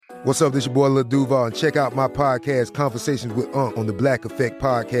What's up, this your boy Lil Duval, and check out my podcast, Conversations with Unc, on the Black Effect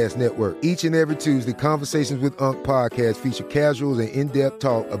Podcast Network. Each and every Tuesday, Conversations with Unc podcast feature casuals and in-depth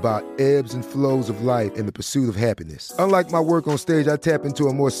talk about ebbs and flows of life and the pursuit of happiness. Unlike my work on stage, I tap into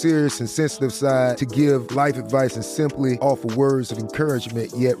a more serious and sensitive side to give life advice and simply offer words of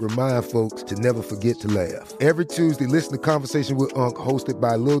encouragement, yet remind folks to never forget to laugh. Every Tuesday, listen to Conversations with Unc, hosted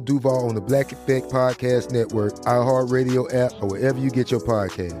by Lil Duval on the Black Effect Podcast Network, iHeartRadio app, or wherever you get your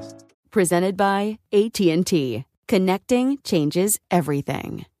podcasts. Presented by AT&T. Connecting changes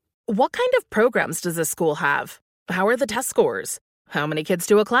everything. What kind of programs does this school have? How are the test scores? How many kids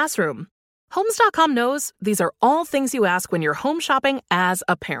do a classroom? Homes.com knows these are all things you ask when you're home shopping as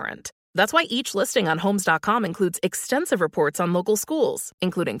a parent. That's why each listing on Homes.com includes extensive reports on local schools,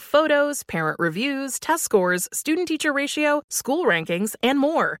 including photos, parent reviews, test scores, student-teacher ratio, school rankings, and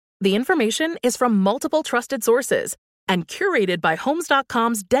more. The information is from multiple trusted sources and curated by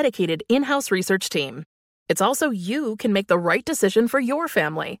Homes.com's dedicated in-house research team. It's also you can make the right decision for your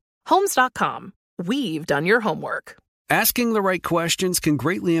family. Homes.com. We've done your homework. Asking the right questions can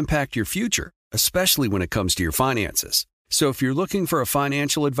greatly impact your future, especially when it comes to your finances. So if you're looking for a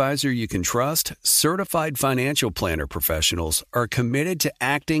financial advisor you can trust, certified financial planner professionals are committed to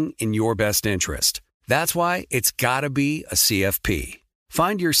acting in your best interest. That's why it's got to be a CFP.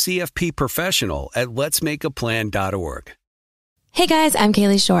 Find your CFP professional at letsmakeaplan.org. Hey guys, I'm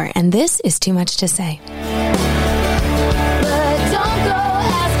Kaylee Shore, and this is Too Much to Say. But don't go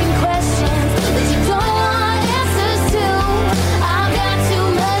asking questions that you don't want answers to. I've got too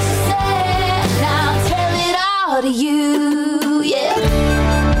much to say, now I'll tell it all to you, yeah.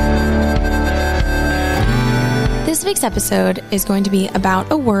 This week's episode is going to be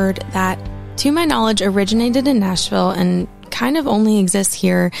about a word that, to my knowledge, originated in Nashville and kind of only exists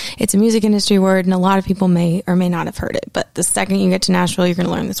here. It's a music industry word, and a lot of people may or may not have heard it. But the second you get to Nashville, you're going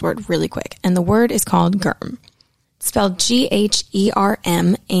to learn this word really quick. And the word is called GHERM. It's spelled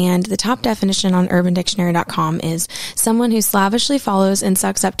Gherm, and the top definition on urbandictionary.com is someone who slavishly follows and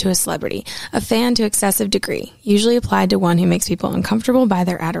sucks up to a celebrity, a fan to excessive degree, usually applied to one who makes people uncomfortable by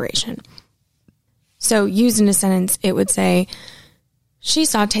their adoration. So used in a sentence, it would say, she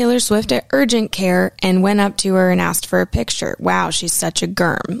saw Taylor Swift at urgent care and went up to her and asked for a picture. Wow, she's such a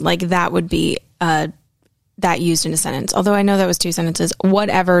germ. Like that would be that used in a sentence. Although I know that was two sentences.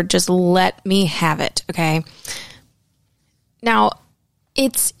 Whatever, just let me have it, okay? Now,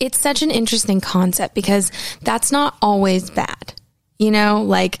 it's such an interesting concept because that's not always bad. You know,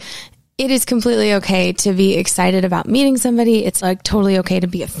 like it is completely okay to be excited about meeting somebody. It's like totally okay to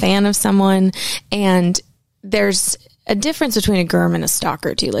be a fan of someone. And there's a difference between a germ and a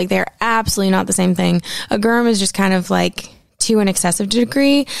stalker too. Like they're absolutely not the same thing. A germ is just kind of like, to an excessive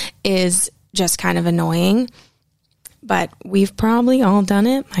degree, is just kind of annoying. But we've probably all done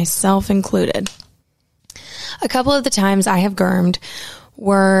it, myself included. A couple of the times I have germed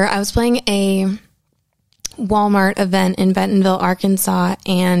were I was playing a Walmart event in Bentonville, Arkansas,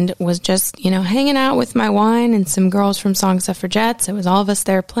 and was just, hanging out with my wine and some girls from Song Suffragettes. It was all of us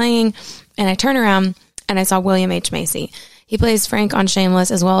there playing, and I turn around and I saw William H. Macy. He plays Frank on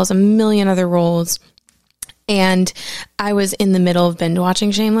Shameless as well as a million other roles. And I was in the middle of binge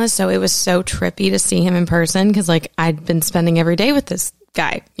watching Shameless, so it was so trippy to see him in person because, I'd been spending every day with this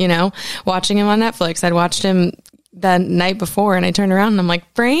guy, watching him on Netflix. I'd watched him the night before, and I turned around and I'm like,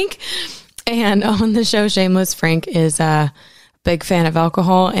 Frank? And on the show Shameless, Frank is a big fan of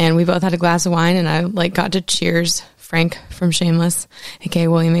alcohol, and we both had a glass of wine, and I got to cheers Frank from Shameless, aka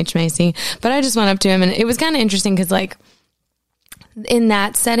William H. Macy. But I just went up to him, and it was kind of interesting because in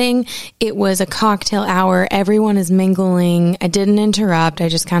that setting, it was a cocktail hour. Everyone is mingling. I didn't interrupt. I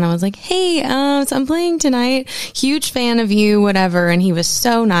just kind of was like, hey, so I'm playing tonight. Huge fan of you, whatever. And he was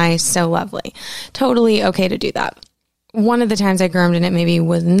so nice, so lovely. Totally okay to do that. One of the times I germed and it maybe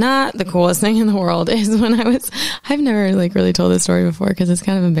was not the coolest thing in the world is when I've never really told this story before because it's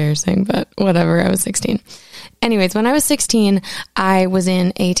kind of embarrassing, but whatever. I was 16. Anyways, when I was 16, I was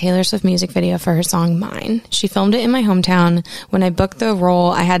in a Taylor Swift music video for her song Mine. She filmed it in my hometown. When I booked the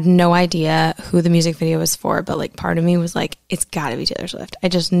role, I had no idea who the music video was for, but part of me was like, it's gotta be Taylor Swift. I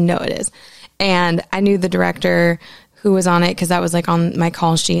just know it is. And I knew the director who was on it because that was on my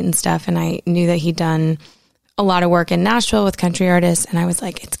call sheet and stuff. And I knew that he'd done a lot of work in Nashville with country artists. And I was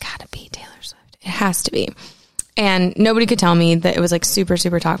like, it's gotta be Taylor Swift. It has to be. And nobody could tell me that it was super,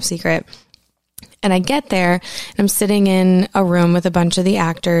 super top secret. And I get there and I'm sitting in a room with a bunch of the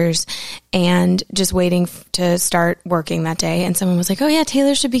actors and just waiting to start working that day. And someone was like, oh yeah,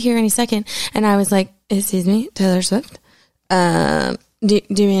 Taylor should be here any second. And I was like, excuse me, Taylor Swift? do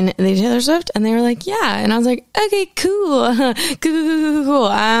you mean the Taylor Swift? And they were like, yeah. And I was like, okay, cool. Cool.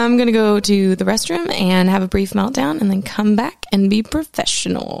 I'm going to go to the restroom and have a brief meltdown and then come back and be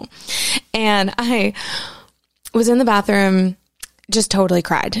professional. And I was in the bathroom, just totally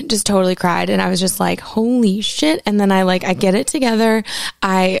cried. And I was just like, holy shit. And then I get it together.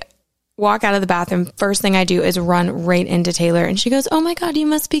 I walk out of the bathroom. First thing I do is run right into Taylor. And she goes, oh my God, you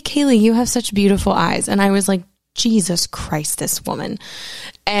must be Kaylee. You have such beautiful eyes. And I was like, Jesus Christ, this woman.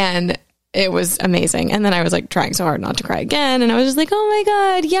 And it was amazing. And then I was like trying so hard not to cry again. And I was just like, oh my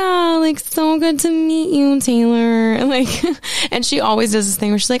God, yeah, like so good to meet you, Taylor. And like, and she always does this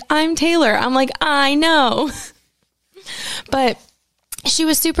thing where she's like, I'm Taylor. I'm like, I know. But she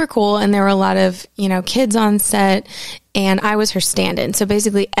was super cool. And there were a lot of, kids on set, and I was her stand-in. So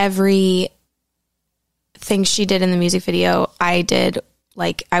basically every thing she did in the music video, I did.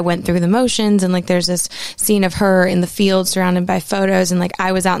 Like, I went through the motions, and like there's this scene of her in the field surrounded by photos, and like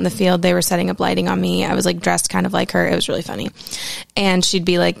I was out in the field, they were setting up lighting on me. I was like dressed kind of like her. It was really funny. And she'd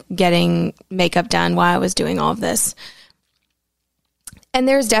be like getting makeup done while I was doing all of this. And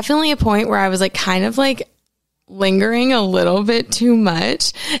there's definitely a point where I was like kind of like lingering a little bit too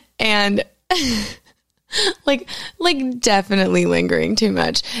much, and like definitely lingering too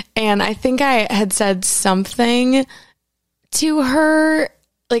much. And I think I had said something to her,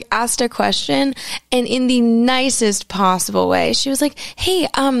 like asked a question, and in the nicest possible way, she was like, hey,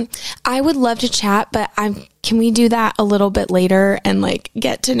 I would love to chat, but can we do that a little bit later and like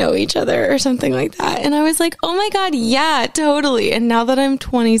get to know each other or something like that? And I was like, oh my God, yeah, totally. And now that I'm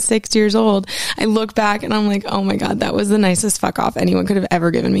 26 years old, I look back and I'm like, oh my God, that was the nicest fuck off anyone could have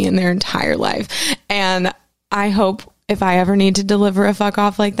ever given me in their entire life. And I hope if I ever need to deliver a fuck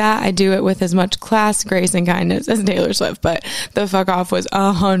off like that, I do it with as much class, grace, and kindness as Taylor Swift. But the fuck off was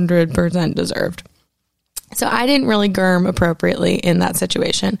 100% deserved. So I didn't really germ appropriately in that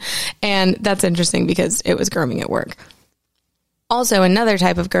situation. And that's interesting because it was germing at work. Also, another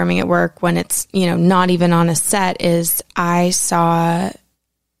type of germing at work when it's, not even on a set is I saw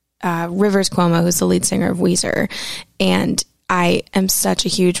Rivers Cuomo, who's the lead singer of Weezer. And I am such a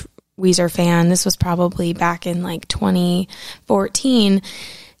huge Weezer fan. This was probably back in like 2014.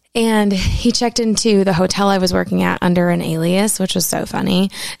 And he checked into the hotel I was working at under an alias, which was so funny.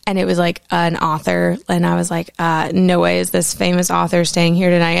 And it was like an author. And I was like, no way is this famous author staying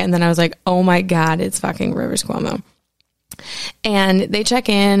here tonight. And then I was like, oh my God, it's fucking Rivers Cuomo. And they check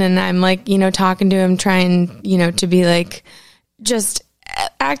in, and I'm like, talking to him, trying, to be like, just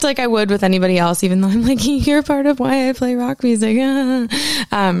act like I would with anybody else, even though I'm like, you're part of why I play rock music.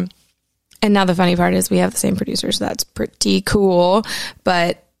 And now the funny part is we have the same producer, so that's pretty cool.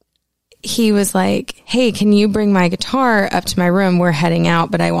 But he was like, hey, can you bring my guitar up to my room? We're heading out,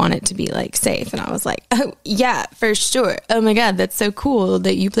 but I want it to be like safe. And I was like, oh yeah, for sure. Oh my God, that's so cool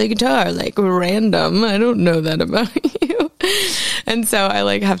that you play guitar, like random. I don't know that about you. And so I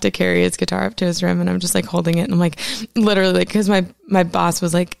like have to carry his guitar up to his room, and I'm just like holding it. And I'm like, literally, like, cause my boss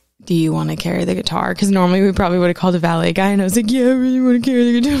was like, do you want to carry the guitar? Cause normally we probably would have called a valet guy, and I was like, yeah, I really want to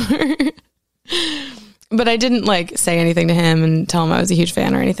carry the guitar. But I didn't like say anything to him and tell him I was a huge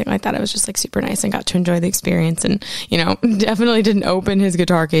fan or anything like that. I was just like super nice and got to enjoy the experience, and, definitely didn't open his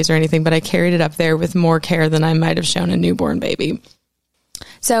guitar case or anything, but I carried it up there with more care than I might have shown a newborn baby.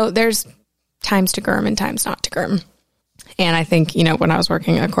 So there's times to germ and times not to germ. And I think, when I was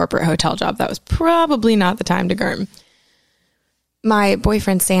working a corporate hotel job, that was probably not the time to germ. My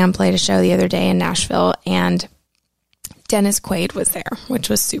boyfriend Sam played a show the other day in Nashville, and Dennis Quaid was there, which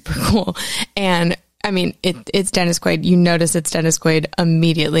was super cool. And I mean, it's Dennis Quaid. You notice it's Dennis Quaid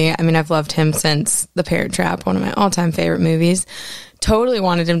immediately. I mean, I've loved him since The Parent Trap, one of my all-time favorite movies. Totally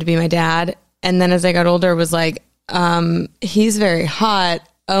wanted him to be my dad. And then as I got older, was like, he's very hot.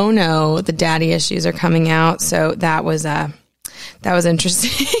 Oh no, the daddy issues are coming out. So that was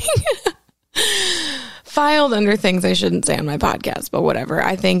interesting. Filed under things I shouldn't say on my podcast, but whatever.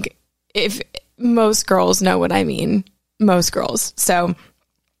 I think if most girls know what I mean. Most girls. So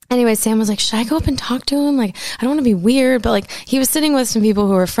anyway, Sam was like, should I go up and talk to him? Like, I don't want to be weird, but like he was sitting with some people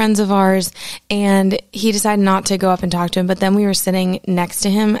who were friends of ours, and he decided not to go up and talk to him. But then we were sitting next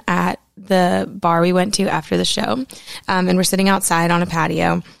to him at the bar we went to after the show. And we're sitting outside on a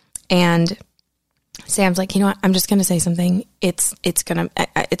patio, and Sam's like, you know what? I'm just going to say something. It's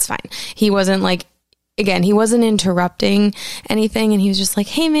fine. He wasn't like, again, he wasn't interrupting anything, and he was just like,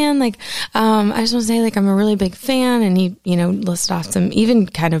 hey man, like, I just want to say, like, I'm a really big fan. And he, listed off some even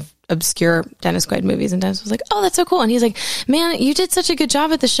kind of obscure Dennis Quaid movies. And Dennis was like, oh, that's so cool. And he's like, man, you did such a good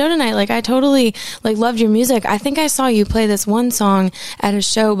job at the show tonight. Like, I totally like loved your music. I think I saw you play this one song at a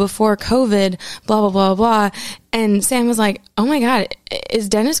show before COVID, blah, blah, blah, blah. And Sam was like, oh my God, is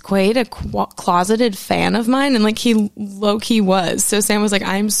Dennis Quaid a closeted fan of mine? And like, he low-key was. So Sam was like,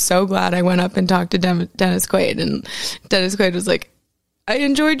 I'm so glad I went up and talked to Dennis Quaid. And Dennis Quaid was like, I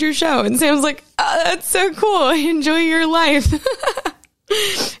enjoyed your show. And Sam was like, oh, that's so cool. Enjoy your life.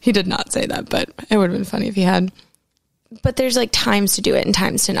 He did not say that, but it would have been funny if he had. But there's like times to do it and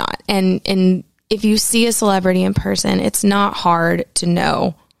times to not. And if you see a celebrity in person, it's not hard to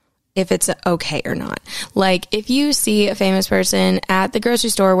know if it's okay or not. Like, if you see a famous person at the grocery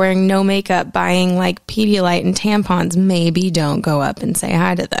store wearing no makeup, buying like Pedialyte and tampons, maybe don't go up and say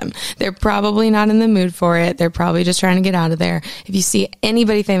hi to them. They're probably not in the mood for it. They're probably just trying to get out of there. If you see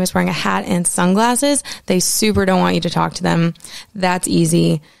anybody famous wearing a hat and sunglasses, they super don't want you to talk to them. That's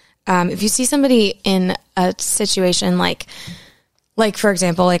easy. If you see somebody in a situation like, for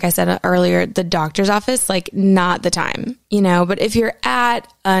example, like I said earlier, the doctor's office, like, not the time, you know, but if you're at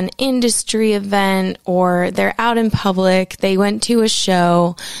an industry event or they're out in public, they went to a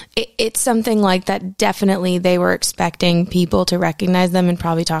show, it's something like that. Definitely they were expecting people to recognize them and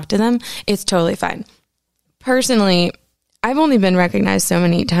probably talk to them. It's totally fine. Personally, I've only been recognized so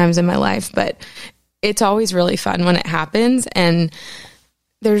many times in my life, but it's always really fun when it happens. And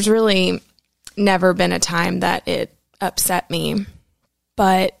there's really never been a time that it upset me.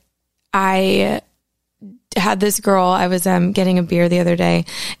 But I had this girl, I was getting a beer the other day,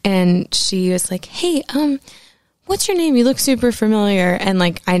 and she was like, hey, what's your name? You look super familiar. And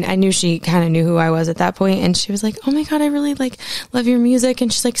like, I knew she kind of knew who I was at that point. And she was like, oh my God, I really like love your music.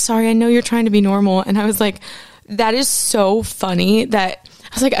 And she's like, sorry, I know you're trying to be normal. And I was like, that is so funny that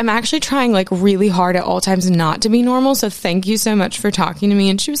I was like, I'm actually trying like really hard at all times not to be normal. So thank you so much for talking to me.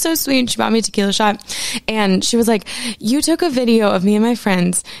 And she was so sweet. She bought me a tequila shot. And she was like, you took a video of me and my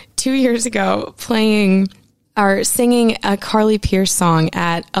friends 2 years ago singing a Carly Pierce song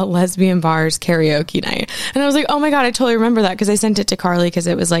at a lesbian bar's karaoke night. And I was like, oh my God, I totally remember that, because I sent it to Carly because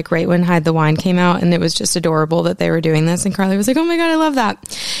it was like right when Hide the Wine came out, and it was just adorable that they were doing this. And Carly was like, oh my God, I love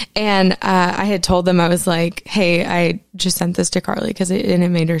that. And I had told them, I was like, hey, I just sent this to Carly because it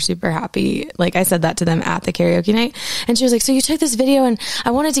made her super happy. Like, I said that to them at the karaoke night. And she was like, so you took this video and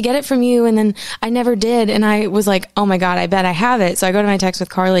I wanted to get it from you, and then I never did. And I was like, oh my God, I bet I have it. So I go to my text with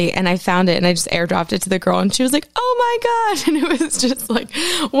Carly and I found it and I just airdropped it to the girl, and she was like, oh my God. And it was just like,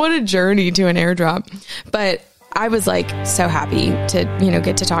 what a journey to an airdrop. But I was like so happy to, you know,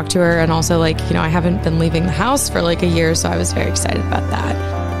 get to talk to her. And also, like, you know, I haven't been leaving the house for like a year. So I was very excited about that.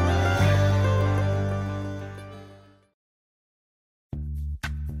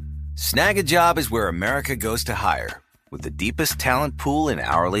 Snag a Job is where America goes to hire, with the deepest talent pool in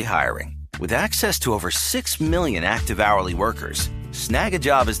hourly hiring. With access to over 6 million active hourly workers, Snag a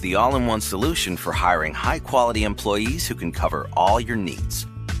Job is the all-in-one solution for hiring high-quality employees who can cover all your needs.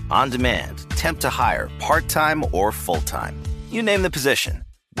 On demand, temp to hire, part-time or full-time. You name the position.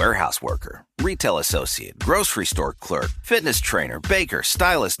 Warehouse worker, retail associate, grocery store clerk, fitness trainer, baker,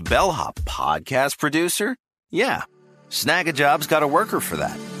 stylist, bellhop, podcast producer. Yeah, Snag a Job's got a worker for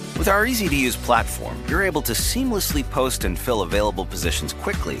that. With our easy-to-use platform, you're able to seamlessly post and fill available positions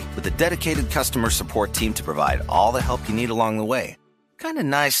quickly with a dedicated customer support team to provide all the help you need along the way. Kind of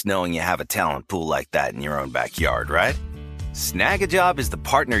nice knowing you have a talent pool like that in your own backyard, right? Snag a Job is the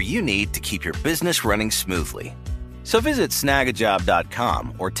partner you need to keep your business running smoothly. So visit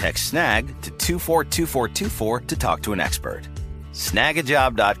snagajob.com or text SNAG to 242424 to talk to an expert.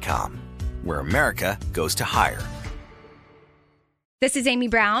 Snagajob.com, where America goes to hire. This is Amy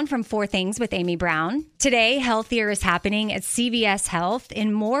Brown from 4 Things with Amy Brown. Today, healthier is happening at CVS Health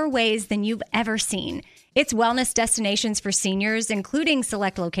in more ways than you've ever seen. It's wellness destinations for seniors, including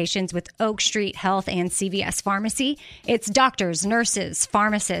select locations with Oak Street Health and CVS Pharmacy. It's doctors, nurses,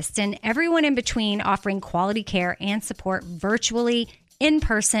 pharmacists, and everyone in between offering quality care and support virtually, in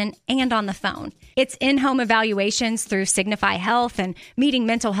person, and on the phone. It's in-home evaluations through Signify Health and meeting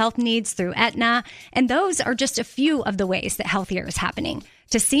mental health needs through Aetna. And those are just a few of the ways that healthier is happening.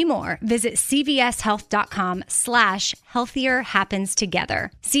 To see more, visit cvshealth.com/healthier happens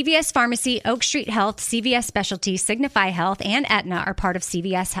together. CVS Pharmacy, Oak Street Health, CVS Specialty, Signify Health, and Aetna are part of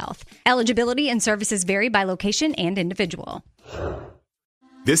CVS Health. Eligibility and services vary by location and individual.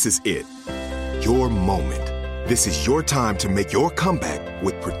 This is it. Your moment. This is your time to make your comeback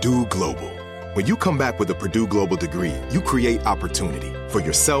with Purdue Global. When you come back with a Purdue Global degree, you create opportunity for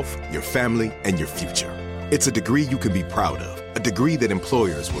yourself, your family, and your future. It's a degree you can be proud of, a degree that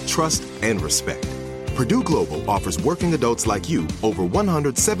employers will trust and respect. Purdue Global offers working adults like you over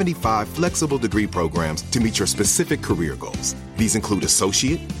 175 flexible degree programs to meet your specific career goals. These include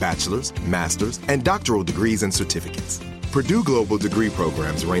associate, bachelor's, master's, and doctoral degrees and certificates. Purdue Global degree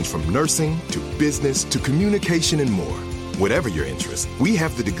programs range from nursing to business to communication and more. Whatever your interest, we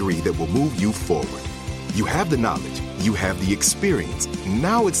have the degree that will move you forward. You have the knowledge, you have the experience.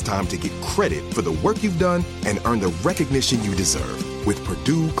 Now it's time to get credit for the work you've done and earn the recognition you deserve with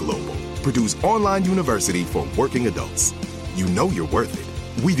Purdue Global, Purdue's online university for working adults. You know you're worth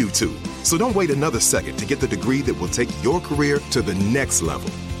it. We do too. So don't wait another second to get the degree that will take your career to the next level.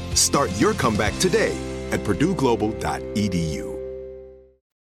 Start your comeback today at purdueglobal.edu.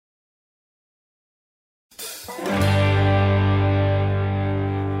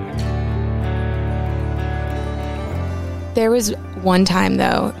 There was one time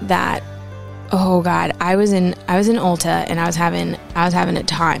though that, oh God, I was in Ulta and I was having a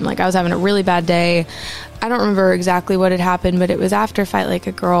time. Like I was having a really bad day. I don't remember exactly what had happened, but it was after Fight Like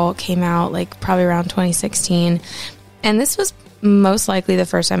a Girl came out, like probably around 2016. And this was most likely the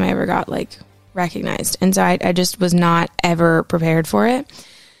first time I ever got like recognized. And so I just was not ever prepared for it.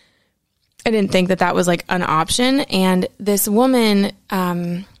 I didn't think that was like an option. And this woman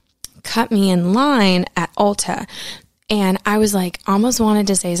cut me in line at Ulta. And I was like, almost wanted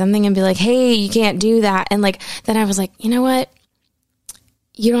to say something and be like, hey, you can't do that. And like, then I was like, you know what?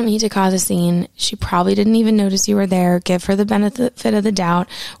 You don't need to cause a scene. She probably didn't even notice you were there. Give her the benefit of the doubt.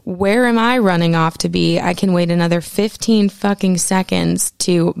 Where am I running off to be? I can wait another 15 fucking seconds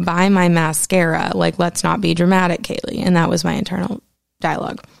to buy my mascara. Like, let's not be dramatic, Kaylee. And that was my internal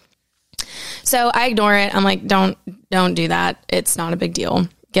dialogue. So I ignore it. I'm like, don't do that. It's not a big deal.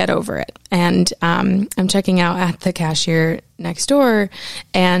 Get over it. And I'm checking out at the cashier next door,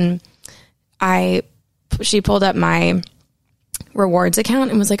 and she pulled up my rewards account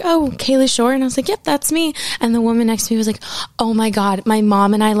and was like, oh, Kaylee Shore. And I was like, yep, that's me. And the woman next to me was like, oh my God, my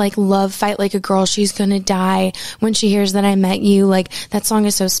mom and I like love Fight Like a Girl. She's gonna die when she hears that I met you. Like, that song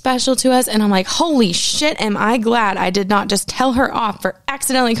is so special to us. And I'm like, holy shit, am I glad I did not just tell her off for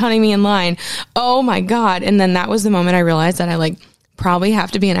accidentally cutting me in line. Oh my God. And then that was the moment I realized that I like probably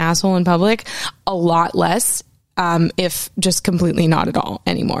have to be an asshole in public a lot less, if just completely not at all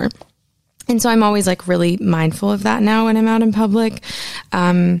anymore. And so I'm always like really mindful of that now when I'm out in public.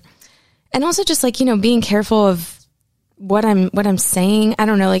 And also just like, you know, being careful of what I'm saying. I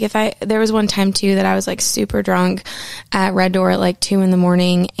don't know. Like there was one time too that I was like super drunk at Red Door at like 2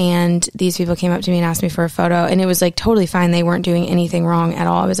 a.m. and these people came up to me and asked me for a photo, and it was like totally fine. They weren't doing anything wrong at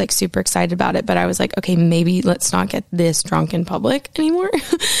all. I was like super excited about it, but I was like, okay, maybe let's not get this drunk in public anymore.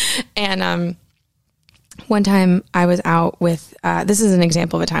 And, one time I was out with, this is an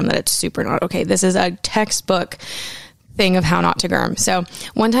example of a time that it's super not okay. This is a textbook thing of how not to germ. So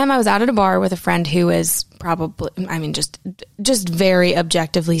one time I was out at a bar with a friend who is probably, I mean, just very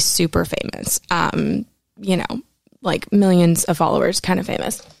objectively super famous. You know, like millions of followers, kind of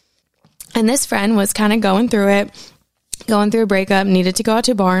famous. And this friend was kind of going through a breakup, needed to go out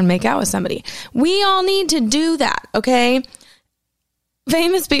to a bar and make out with somebody. We all need to do that, okay?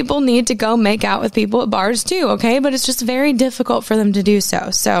 Famous people need to go make out with people at bars too, okay? But it's just very difficult for them to do so.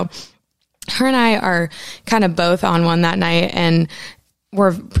 So her and I are kind of both on one that night, and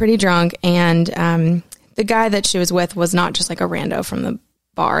we're pretty drunk. And the guy that she was with was not just like a rando from the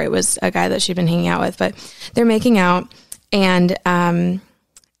bar. It was a guy that she'd been hanging out with, but they're making out. And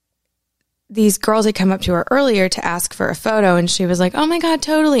these girls had come up to her earlier to ask for a photo, and she was like, oh my God,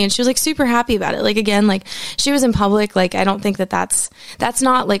 totally. And she was like super happy about it. Like, again, like she was in public. Like, I don't think that's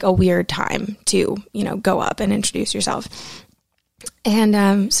not like a weird time to, you know, go up and introduce yourself.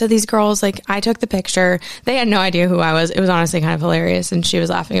 And so these girls, like, I took the picture. They had no idea who I was. It was honestly kind of hilarious. And she was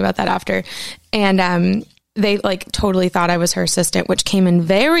laughing about that after. And they like totally thought I was her assistant, which came in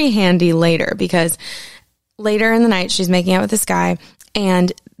very handy later, because later in the night, she's making out with this guy,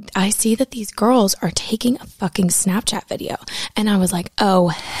 and I see that these girls are taking a fucking Snapchat video. And I was like, oh,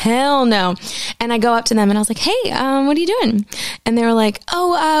 hell no. And I go up to them and I was like, hey, what are you doing? And they were like, we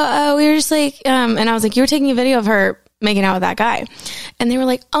were just like, and I was like, you were taking a video of her making out with that guy. And they were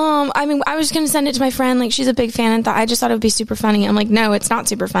like, I mean, I was just going to send it to my friend. Like, she's a big fan, and I just thought it would be super funny. I'm like, no, it's not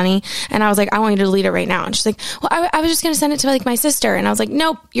super funny. And I was like, I want you to delete it right now. And she's like, well, I was just going to send it to like my sister. And I was like,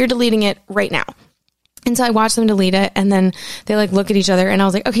 nope, you're deleting it right now. And so I watched them delete it, and then they like look at each other, and I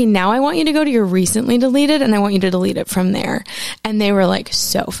was like, okay, now I want you to go to your recently deleted, and I want you to delete it from there. And they were like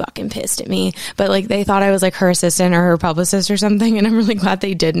so fucking pissed at me, but like they thought I was like her assistant or her publicist or something. And I'm really glad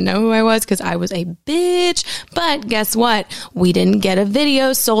they didn't know who I was, because I was a bitch. But guess what? We didn't get a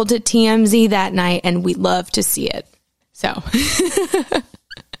video sold to TMZ that night, and we love to see it. So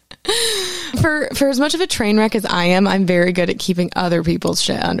For as much of a train wreck as I am, I'm very good at keeping other people's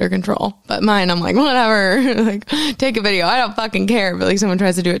shit under control. But mine, I'm like, whatever. Like, take a video. I don't fucking care. But like, someone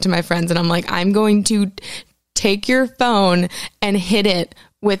tries to do it to my friends, and I'm like, I'm going to take your phone and hit it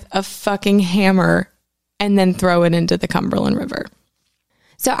with a fucking hammer and then throw it into the Cumberland River.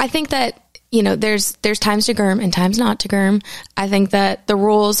 So I think that, you know, there's times to germ and times not to germ. I think that the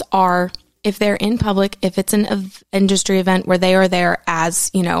rules are, if they're in public, if it's an industry event where they are there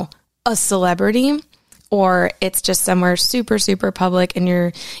as, you know, a celebrity, or it's just somewhere super, super public and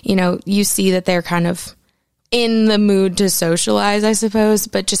you're, you know, you see that they're kind of in the mood to socialize, I suppose,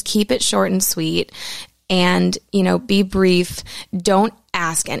 but just keep it short and sweet and, you know, be brief. Don't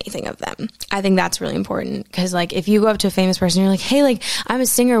ask anything of them. I think that's really important, because like if you go up to a famous person, you're like, hey, like, I'm a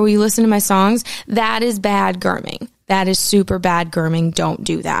singer, will you listen to my songs? That is bad grooming. That is super bad grooming. Don't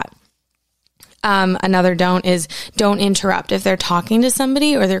do that. Another don't is don't interrupt. If they're talking to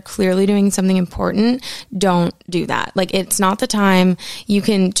somebody or they're clearly doing something important, don't do that. Like, it's not the time. You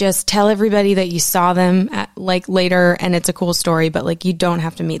can just tell everybody that you saw them like later and it's a cool story, but like, you don't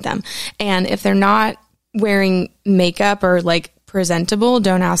have to meet them. And if they're not wearing makeup or like presentable,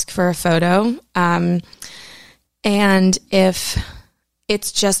 don't ask for a photo. And if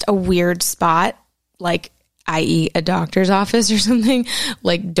it's just a weird spot, like, i.e. a doctor's office or something,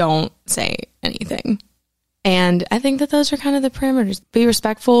 like, don't say anything. And I think that those are kind of the parameters. Be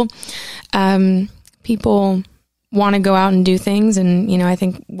respectful. People want to go out and do things. And, you know, I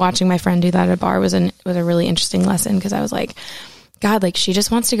think watching my friend do that at a bar was a really interesting lesson, because I was like, God, like, she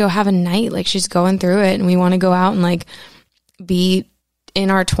just wants to go have a night. Like, she's going through it and we want to go out and like be in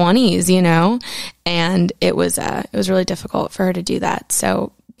our 20s, you know? And it was really difficult for her to do that.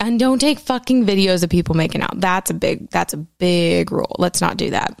 So, and don't take fucking videos of people making out. That's a big rule. Let's not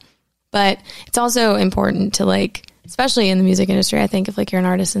do that. But it's also important to, like, especially in the music industry, I think if like you're an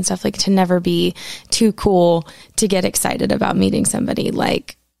artist and stuff, like, to never be too cool to get excited about meeting somebody.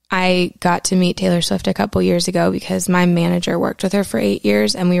 Like, I got to meet Taylor Swift a couple years ago because my manager worked with her for 8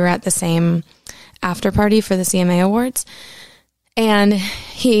 years and we were at the same after party for the CMA Awards. And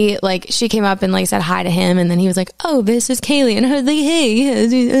she came up and like said hi to him, and then he was like, "Oh, this is Kaylee," and I was like, "Hey, I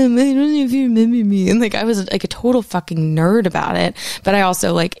don't know if you remember me," and like I was like a total fucking nerd about it, but I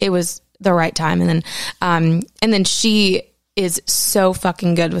also like it was the right time. And then she is so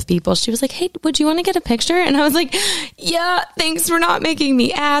fucking good with people. She was like, "Hey, would you want to get a picture?" And I was like, "Yeah, thanks for not making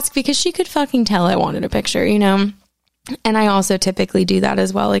me ask," because she could fucking tell I wanted a picture, you know. And I also typically do that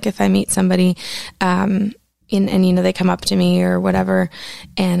as well. Like if I meet somebody, and you know, they come up to me or whatever,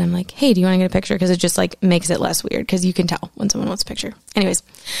 and I'm like, "Hey, do you want to get a picture?" Because it just like makes it less weird, because you can tell when someone wants a picture. Anyways,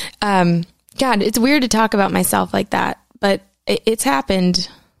 God, it's weird to talk about myself like that, but it's happened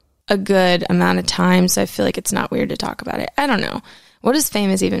a good amount of times, so I feel like it's not weird to talk about it. I don't know. What does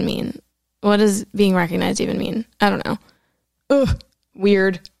famous even mean? What does being recognized even mean? I don't know. Ugh,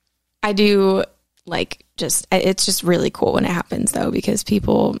 weird. I do like it's just really cool when it happens though, because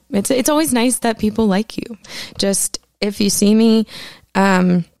people, it's always nice that people like you. Just if you see me,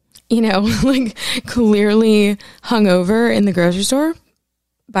 you know, like clearly hungover in the grocery store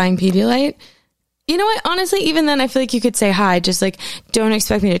buying Pedialyte, you know what? Honestly, even then I feel like you could say hi. Just like, don't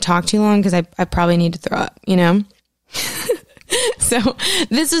expect me to talk too long, because I probably need to throw up, you know? So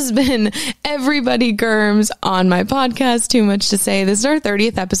this has been Everybody Germs on my podcast, Too Much to Say. This is our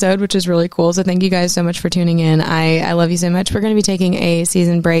 30th episode, which is really cool. So thank you guys so much for tuning in. I love you so much. We're going to be taking a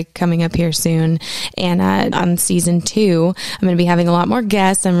season break coming up here soon. And on season 2, I'm going to be having a lot more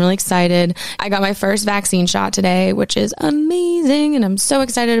guests. I'm really excited. I got my first vaccine shot today, which is amazing. And I'm so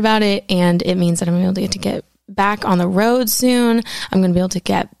excited about it. And it means that I'm going to be able to get back on the road soon. I'm going to be able to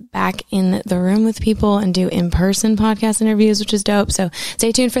get back in the room with people and do in-person podcast interviews, which is dope. So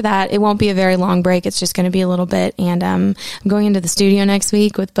stay tuned for that. It won't be a very long break. It's just going to be a little bit. And I'm going into the studio next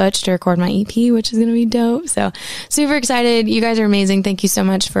week with Butch to record my EP, which is going to be dope. So super excited. You guys are amazing. Thank you so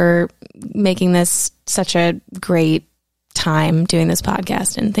much for making this such a great time doing this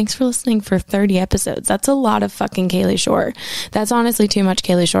podcast, and thanks for listening for 30 episodes. That's a lot of fucking Kaylee Shore. That's honestly too much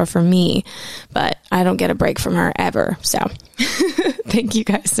Kaylee Shore for me, but I don't get a break from her ever. So thank you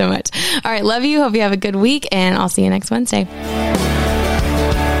guys so much. All right, love you. Hope you have a good week, and I'll see you next Wednesday.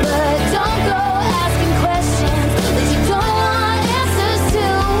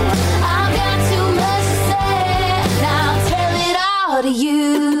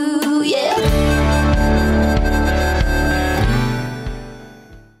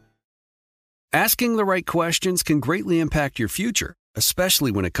 Asking the right questions can greatly impact your future,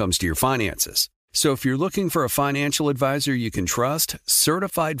 especially when it comes to your finances. So if you're looking for a financial advisor you can trust,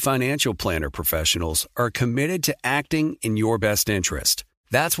 certified financial planner professionals are committed to acting in your best interest.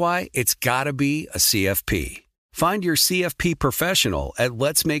 That's why it's gotta be a CFP. Find your CFP professional at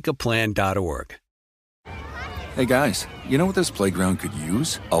letsmakeaplan.org. Hey guys, you know what this playground could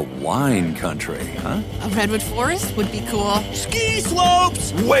use? A wine country, huh? A redwood forest would be cool. Ski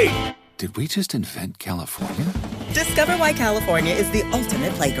slopes! Wait! Did we just invent California? Discover why California is the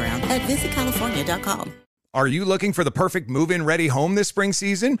ultimate playground at visitcalifornia.com. Are you looking for the perfect move-in ready home this spring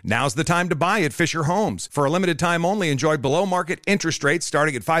season? Now's the time to buy at Fisher Homes. For a limited time only, enjoy below-market interest rates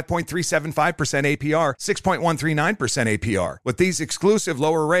starting at 5.375% APR, 6.139% APR. With these exclusive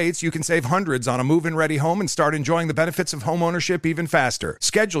lower rates, you can save hundreds on a move-in ready home and start enjoying the benefits of home ownership even faster.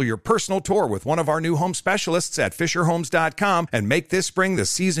 Schedule your personal tour with one of our new home specialists at FisherHomes.com and make this spring the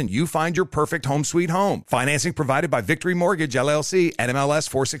season you find your perfect home sweet home. Financing provided by Victory Mortgage, LLC, NMLS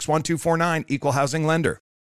 461249, Equal Housing Lender.